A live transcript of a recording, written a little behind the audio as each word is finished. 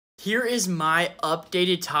Here is my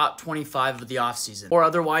updated top 25 of the offseason, or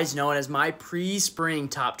otherwise known as my pre-spring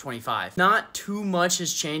top 25. Not too much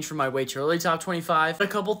has changed from my way too early top 25, but a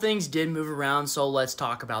couple things did move around, so let's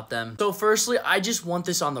talk about them. So firstly, I just want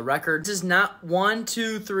this on the record. This is not 1,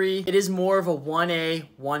 2, 3. It is more of a 1A,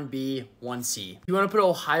 1B, 1C. If you want to put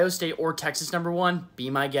Ohio State or Texas number 1,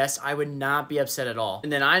 be my guest. I would not be upset at all.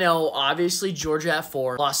 And then I know, obviously, Georgia at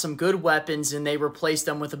 4 lost some good weapons, and they replaced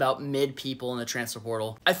them with about mid people in the transfer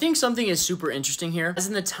portal. I think something is super interesting here, as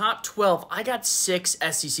in the top 12, I got 6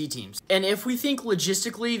 SEC teams. And if we think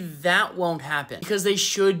logistically, that won't happen because they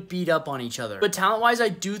should beat up on each other. But talent-wise, I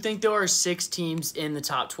do think there are 6 teams in the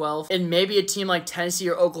top 12, and maybe a team like Tennessee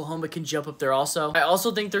or Oklahoma can jump up there also. I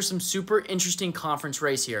also think there's some super interesting conference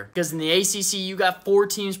race here, because in the ACC, you got 4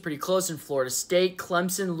 teams pretty close in Florida State,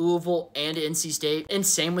 Clemson, Louisville, and NC State, and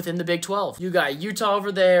same within the Big 12. You got Utah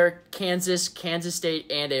over there, Kansas, Kansas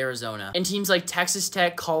State, and Arizona. And teams like Texas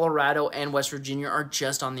Tech, Colorado, and West Virginia are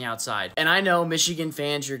just on the outside. And I know Michigan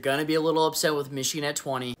fans, you're gonna be a little upset with Michigan at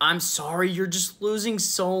 20. I'm sorry, you're just losing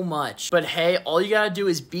so much. But hey, all you gotta do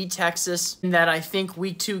is beat Texas in that, I think,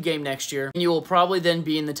 week 2 game next year, and you will probably then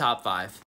be in the top 5.